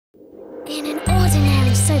In an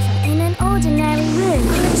ordinary sofa, in an ordinary room,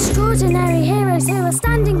 extraordinary heroes who are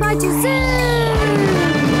standing by to zoom to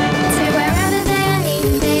wherever they are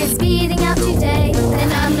aiming. They are speeding out today. The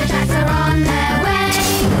Numberjacks are on their way.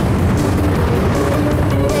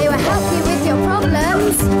 They will help you with your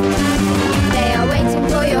problems. They are waiting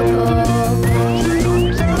for your call.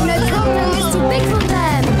 No problem is too big for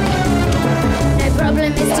them. No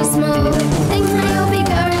problem is too small. Things may all be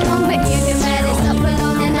going wrong, but you can barely stop for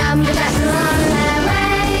long. The Numberjacks are on their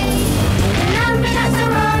way. The Numberjacks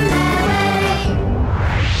are on their way.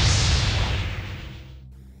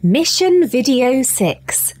 Mission Video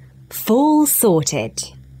 6. Full Sorted.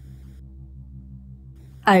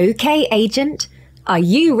 OK, Agent. Are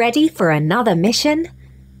you ready for another mission?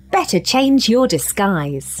 Better change your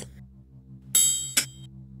disguise.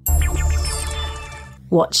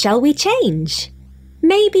 What shall we change?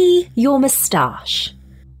 Maybe your moustache.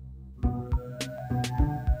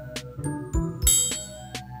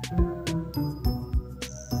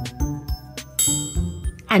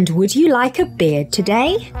 And would you like a beard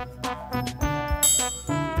today?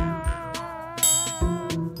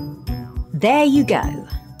 There you go.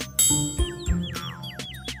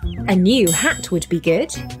 A new hat would be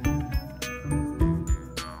good.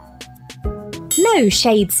 No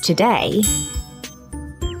shades today,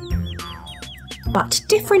 but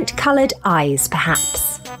different coloured eyes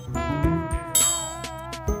perhaps.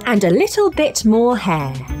 And a little bit more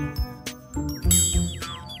hair.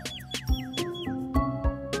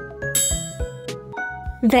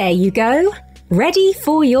 There you go, ready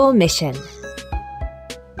for your mission.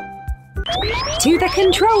 To the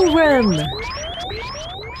control room!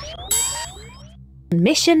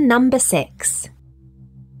 Mission number 6.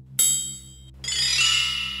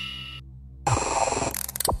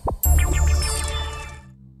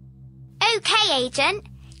 OK, Agent,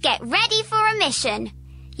 get ready for a mission.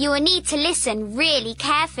 You will need to listen really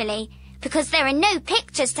carefully because there are no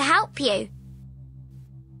pictures to help you.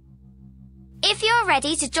 If you're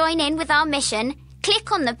ready to join in with our mission,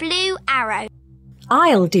 click on the blue arrow.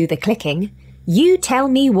 I'll do the clicking. You tell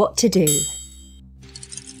me what to do.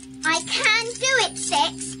 I can do it,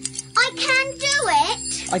 6. I can do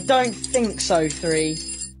it. I don't think so, 3.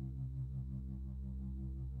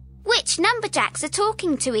 Which Numberjacks are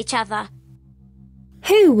talking to each other?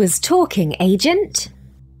 Who was talking, Agent?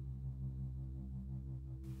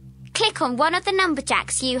 Click on one of the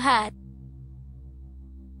Numberjacks you heard.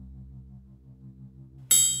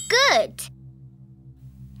 Good.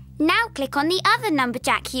 Now click on the other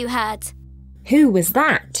Numberjack you heard. Who was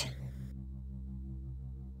that?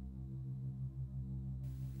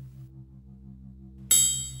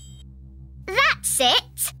 That's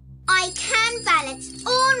it. I can balance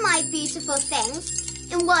all my beautiful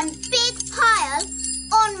things in one big pile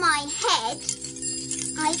on my head.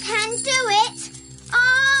 I can do it.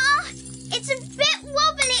 Ah, it's a bit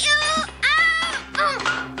wobbly.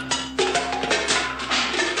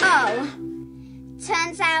 Oh,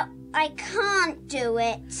 turns out I can't do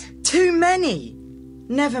it. Too many.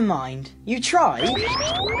 Never mind. You try.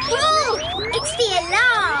 Oh, it's the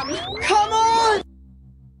alarm. Come on!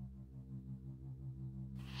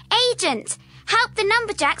 Agent, help the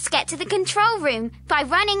Numberjacks get to the control room by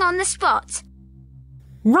running on the spot.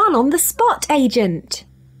 Run on the spot, Agent.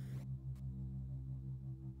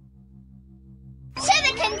 To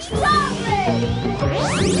the control room!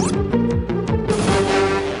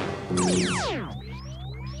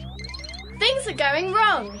 Things are going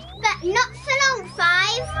wrong. But not for long,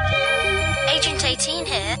 5. Agent 18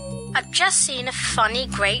 here. I've just seen a funny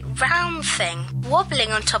great round thing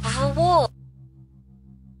wobbling on top of a wall.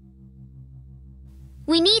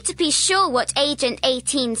 We need to be sure what Agent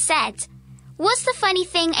 18 said. Was the funny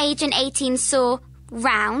thing Agent 18 saw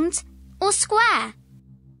round or square?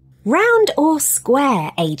 Round or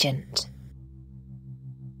square, Agent?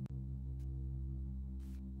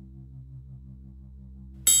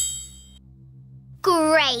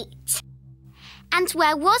 Great! And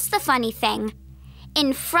where was the funny thing?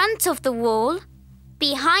 In front of the wall,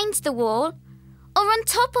 behind the wall, or on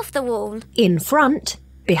top of the wall? In front,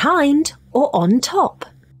 behind, or on top?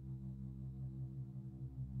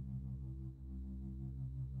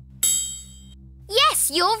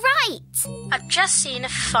 Yes, you're right! I've just seen a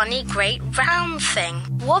funny great round thing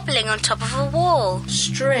wobbling on top of a wall.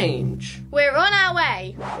 Strange. We're on our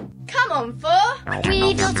way. Come on, 4.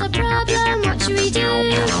 We got a problem, what should we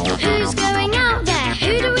do? Who's going out there?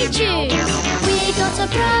 Who do we choose? We got a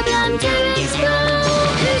problem to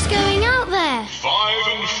explore. Who's going out there? 5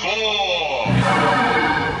 and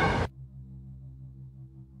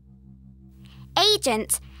 4.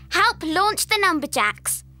 Agent, help launch the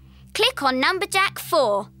Numberjacks. Click on Numberjack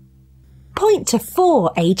 4. Point to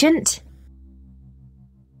 4, Agent.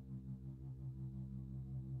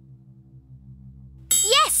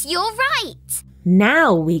 Yes, you're right.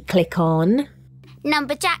 Now we click on...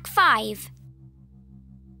 Numberjack 5.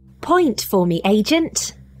 Point for me,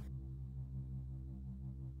 Agent.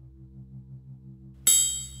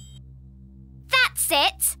 That's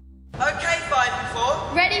it. Okay, 5 and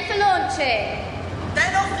 4. Ready for launching.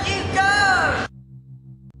 Then off you go!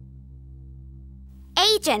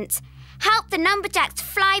 Agent, help the Numberjacks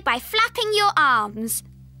fly by flapping your arms.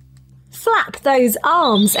 Flap those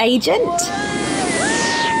arms, Agent.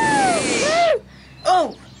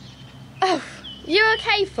 Oh, You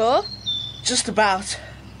okay, 4? Just about.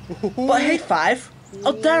 But hey, 5,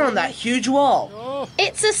 up there on that huge wall,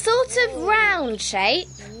 It's a sort of round shape.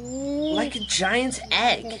 like a giant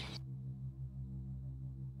egg.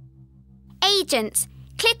 Agent,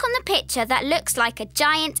 click on the picture that looks like a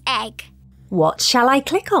giant egg. What shall I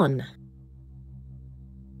click on?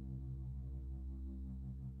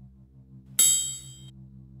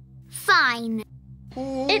 Fine.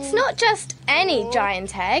 It's not just any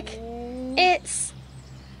giant egg. It's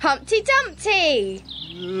Humpty Dumpty.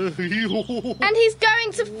 And he's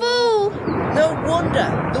going to fall. No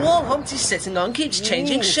wonder the wall Humpty's sitting on keeps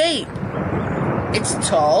changing shape. It's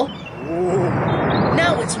tall.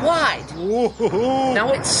 Now it's wide.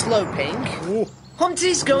 Now it's sloping.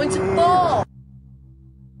 Humpty's going to fall.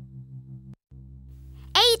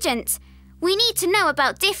 Agent, we need to know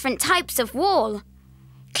about different types of wall.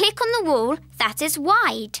 Click on the wall that is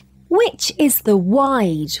wide. Which is the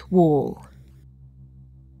wide wall?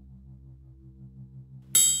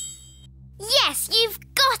 Yes, you've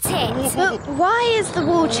got it. But why is the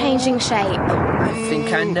wall changing shape? I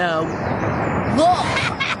think I know.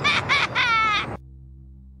 Look!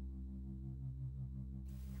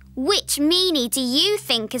 Which meanie do you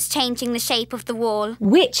think is changing the shape of the wall?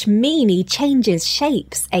 Which meanie changes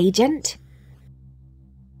shapes, Agent?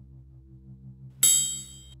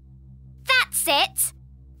 That's it.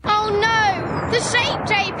 Oh no! The shape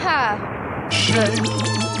japer!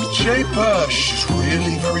 Shaper, she's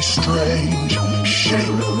really very strange.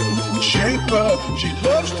 Shaper, she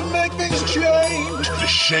loves to make things change. The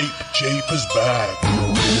shape Japer's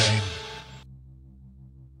back.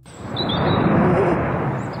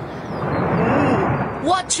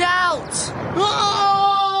 Watch out!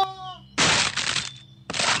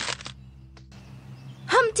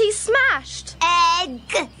 Humpty smashed!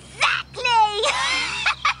 Exactly!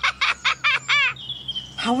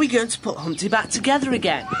 How are we going to put Humpty back together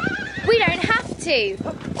again? We don't have to.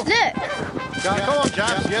 Look, Come on,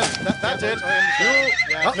 chaps. Yes, that's it.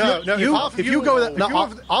 If you go there, no,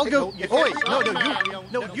 I'll go. Oi,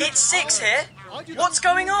 no, you. It's 6 here. What's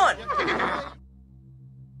going on?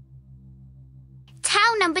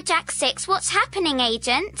 Tell Numberjack 6 what's happening,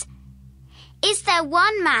 Agent. Is there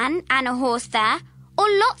one man and a horse there, or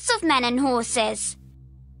lots of men and horses?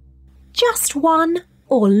 Just one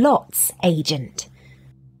or lots, Agent?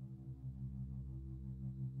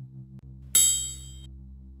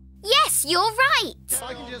 Yes, you're right.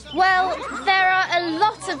 well, there are a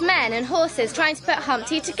lot of men and horses trying to put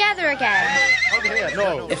Humpty together again.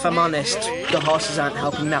 If I'm honest, the horses aren't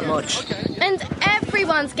helping that much. And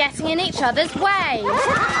everyone's getting in each other's way.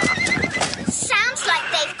 Sounds like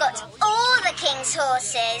they've got all the king's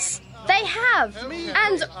horses. They have.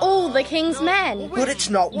 And all the king's men. But it's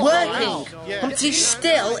not working. Humpty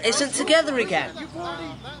still isn't together again.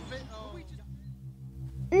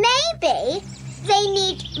 Maybe they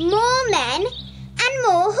need more men and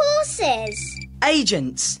more horses.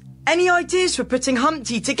 Agents, any ideas for putting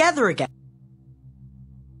Humpty together again?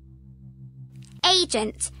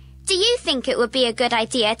 Agent, do you think it would be a good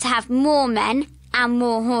idea to have more men and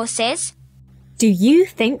more horses? Do you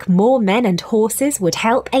think more men and horses would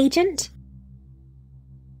help, Agent?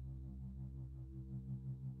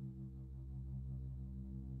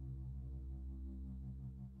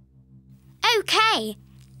 OK,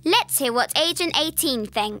 let's hear what Agent 18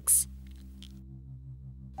 thinks.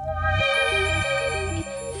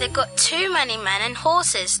 They've got too many men and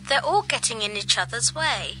horses. They're all getting in each other's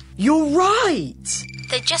way. You're right.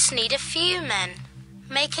 They just need a few men.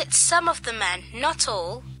 Make it some of the men, not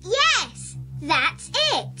all. Yes, that's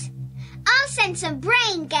it. I'll send some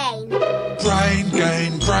brain gain. Brain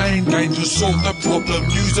gain, to solve the problem,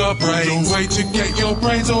 use our brains. The way to get your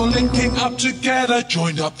brains all linking up together,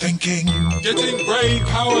 joined up thinking. Getting brain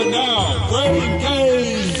power now, brain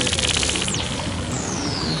gain.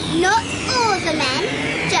 Not all the men,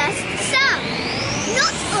 just some.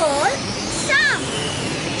 Not all, some.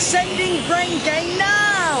 Sending brain gain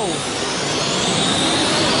now.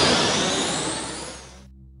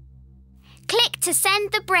 Click to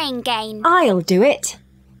send the brain gain. I'll do it.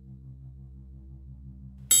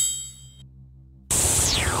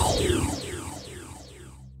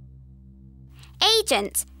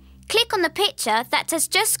 Agent, click on the picture that has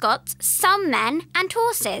just got some men and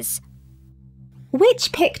horses.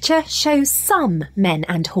 Which picture shows some men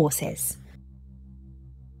and horses?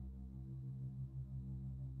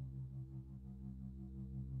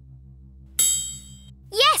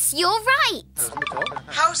 Yes, you're right.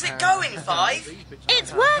 How's it going, Five?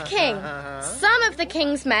 It's working. Some of the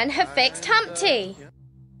king's men have fixed Humpty.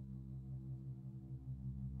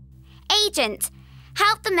 Agent,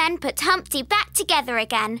 help the men put Humpty back together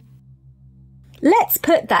again. Let's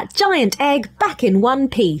put that giant egg back in one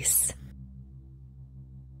piece.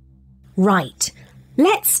 Right,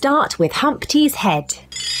 let's start with Humpty's head.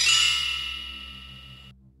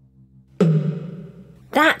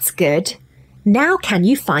 That's good. Now can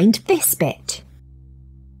you find this bit?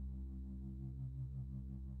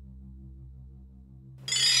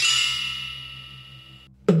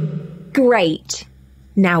 Great.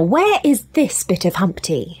 Now where is this bit of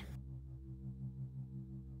Humpty?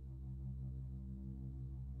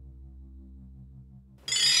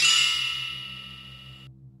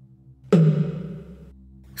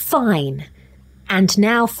 Fine. And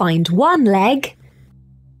now find one leg.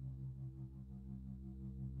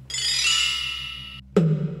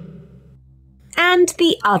 And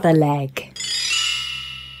the other leg.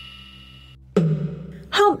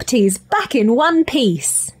 Humpty's back in one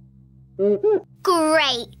piece.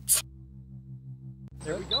 Great.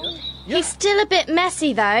 There we go. He's still a bit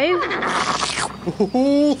messy, though.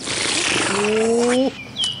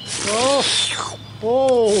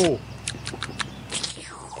 Oh.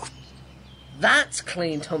 That's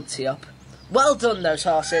cleaned Humpty up. Well done, those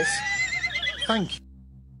horses. Thank you.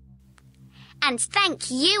 And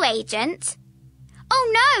thank you, Agent.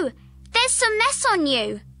 Oh no! There's some mess on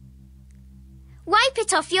you. Wipe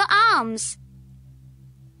it off your arms.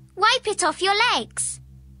 Wipe it off your legs.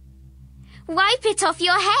 Wipe it off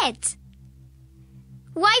your head.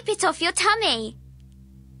 Wipe it off your tummy.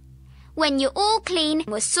 When you're all clean,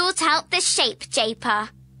 we'll sort out the shape japer.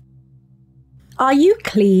 Are you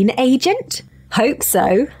clean, Agent? Hope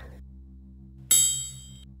so.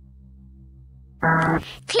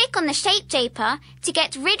 Click on the shape japer to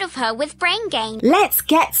get rid of her with brain gain. Let's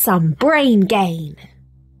get some brain gain.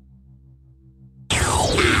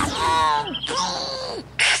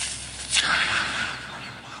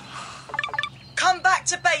 Come back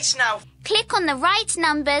to base now. Click on the right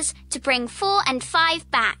numbers to bring 4 and 5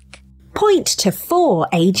 back. Point to 4,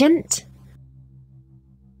 Agent.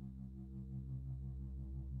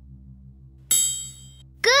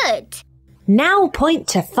 Good. Now point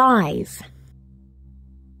to 5.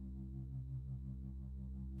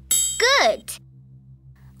 Good.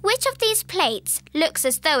 Which of these plates looks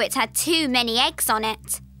as though it had too many eggs on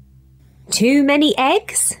it? Too many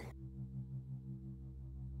eggs?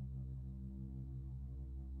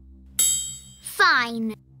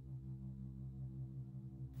 Fine.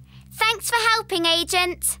 Thanks for helping,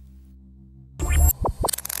 Agent.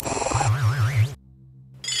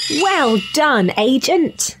 Well done,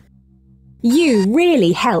 Agent. You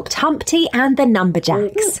really helped Humpty and the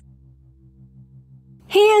Numberjacks.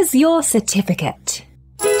 Here's your certificate.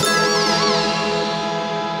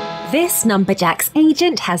 This Numberjacks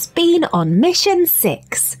agent has been on Mission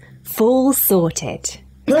 6, full sorted.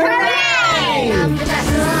 Hooray!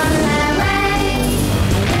 Numberjacks are on their